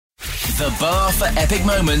The bar for epic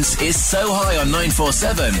moments is so high on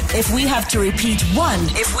 947. If we have to repeat one,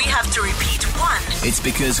 it's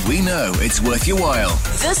because we know it's worth your while.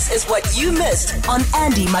 this is what you missed on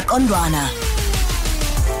Andy Makondwana.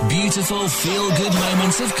 Beautiful feel-good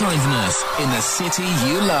moments of kindness in the city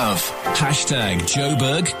you love.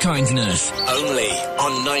 #Joburg Kindness. Only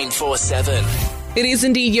on 947. It is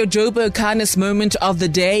indeed your Joburg kindness moment of the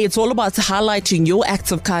day. It's all about highlighting your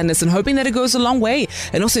acts of kindness and hoping that it goes a long way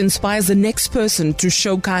and also inspires the next person to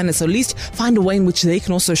show kindness, or at least find a way in which they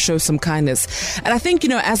can also show some kindness. And I think,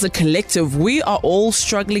 as a collective, we are all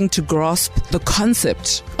struggling to grasp the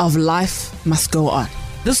concept of life must go on.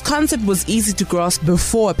 This concept was easy to grasp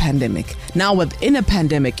before a pandemic. Now within a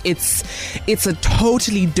pandemic, it's a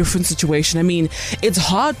totally different situation. I mean, it's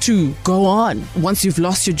hard to go on once you've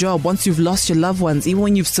lost your job, once you've lost your loved ones, even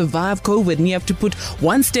when you've survived COVID and you have to put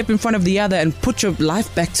one step in front of the other and put your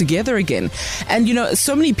life back together again. And,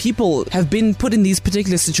 so many people have been put in these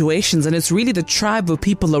particular situations, and it's really the tribe of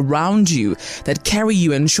people around you that carry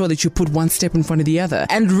you and ensure that you put one step in front of the other.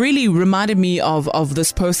 And really reminded me of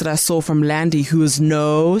this post that I saw from Landi, who is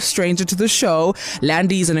no stranger to the show.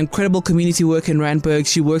 Landi is an incredible community worker in Randburg.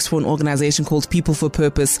 She works for an organization called People for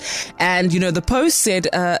Purpose. And, the post said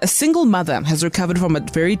a single mother has recovered from a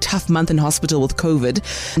very tough month in hospital with COVID.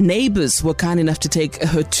 Neighbours were kind enough to take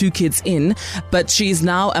her 2 kids in, but she is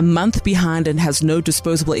now a month behind and has no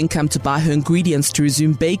disposable income to buy her ingredients to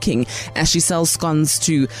resume baking as she sells scones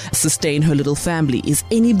to sustain her little family. Is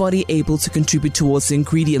anybody able to contribute towards the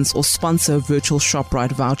ingredients or sponsor a virtual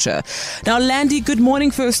ShopRite voucher? Now, Landi, good morning.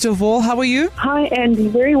 First of all, how are you? Hi, Andy.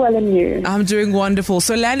 Very well, and you? I'm doing wonderful.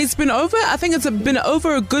 So, Landi, it's been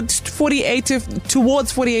over a good 48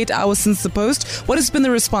 hours since the post. What has been the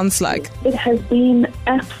response like? It has been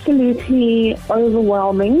absolutely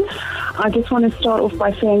overwhelming. I just want to start off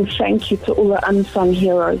by saying thank you to all the unsung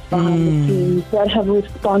heroes behind the scenes that have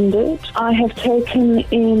responded. I have taken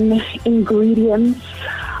in ingredients.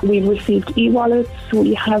 We've received e-wallets.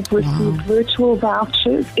 We have received virtual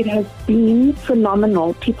vouchers. It has been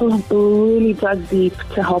phenomenal. People have really dug deep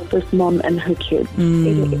to help this mom and her kids.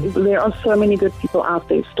 There are so many good people out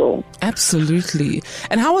there still. Absolutely.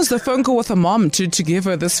 And how was the phone call with the mom to give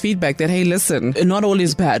her this feedback that, hey, listen, not all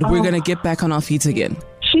is bad. We're going to get back on our feet again?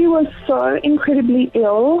 She was so incredibly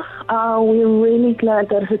ill. We're really glad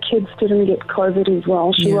that her kids didn't get COVID as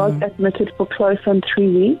well. She was admitted for close on 3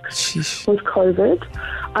 weeks with COVID.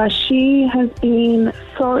 She has been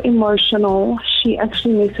so emotional. She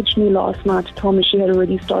actually messaged me last night to tell me she had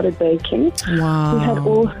already started baking. Wow. We had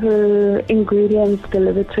all her ingredients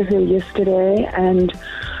delivered to her yesterday, and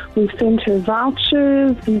we sent her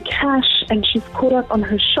vouchers and cash, and she's caught up on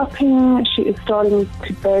her shopping. She is starting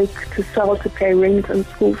to bake, to sell, to pay rent and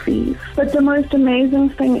school fees. But the most amazing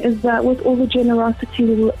thing is that with all the generosity,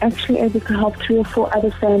 we were actually able to help 3 or 4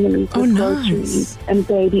 other families with groceries and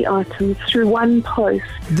baby items through one post.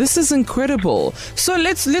 This is incredible. So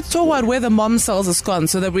let's talk about where the mom sells the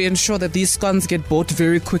scones so that we ensure that these scones get bought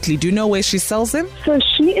very quickly. Do you know where she sells them? So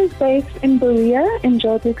she is based in Berea, in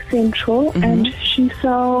Joburg Central, and she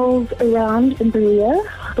sells around in Berea,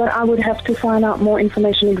 but I would have to find out more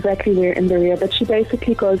information exactly where in Berea. But she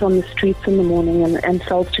basically goes on the streets in the morning and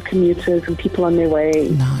sells to commuters and people on their way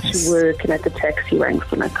to work and at the taxi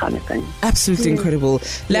ranks and that kind of thing. Absolutely incredible.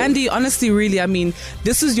 Landi, honestly, really, I mean,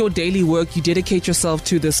 this is your daily work. You dedicate yourself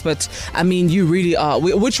to this, but I mean, you really are.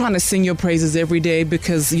 We're trying to sing your praises every day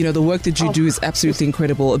because, the work that you do is absolutely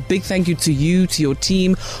incredible. A big thank you to you, to your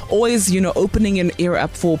team, always, opening an ear up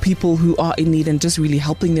for people who are in need and just really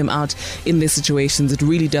helping them out in their situations. It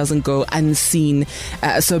really doesn't go unseen.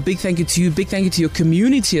 So big thank you to you. Big thank you to your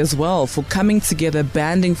community as well for coming together,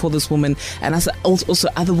 banding for this woman, and also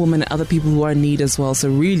other women and other people who are in need as well. So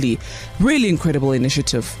really, really incredible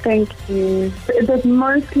initiative. Thank you. But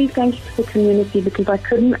mostly thank you to the community, because I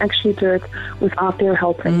couldn't actually do it without their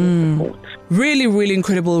help and their support. Really, really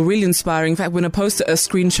incredible, really inspiring. In fact, we're going to post a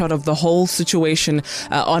screenshot of the whole situation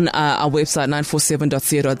on our website,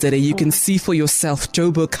 947.co.za. You can see for yourself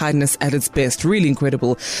Joburg kindness at its best. Really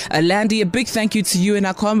incredible. Landi, a big thank you to you, and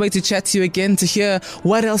I can't wait to chat to you again to hear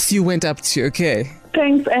what else you went up to, okay?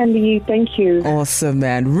 Thanks, Andy. Thank you. Awesome,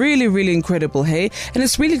 man. Really, really incredible, hey? And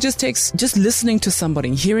it's really just takes just listening to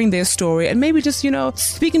somebody, hearing their story, and maybe just,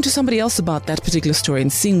 speaking to somebody else about that particular story and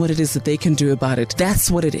seeing what it is that they can do about it. That's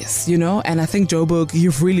what it is, And I think, Joburg,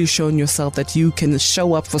 you've really shown yourself that you can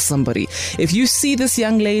show up for somebody. If you see this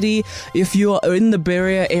young lady, if you are in the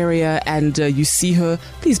Berea area and you see her,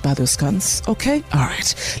 please buy those scones, okay? All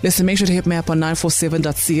right. Listen, make sure to hit me up on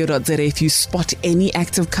 947.co.za if you spot any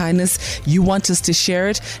act of kindness you want us to share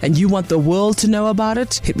it and you want the world to know about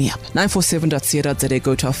it, hit me up. 947.co.za,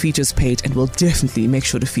 go to our features page and we'll definitely make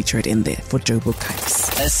sure to feature it in there for Joburg Kindness.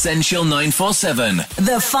 Essential 947.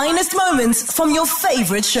 The finest moments from your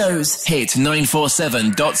favorite shows. Hit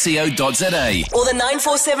 947.co.za. Or the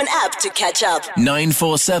 947 app to catch up.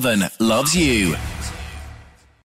 947 loves you.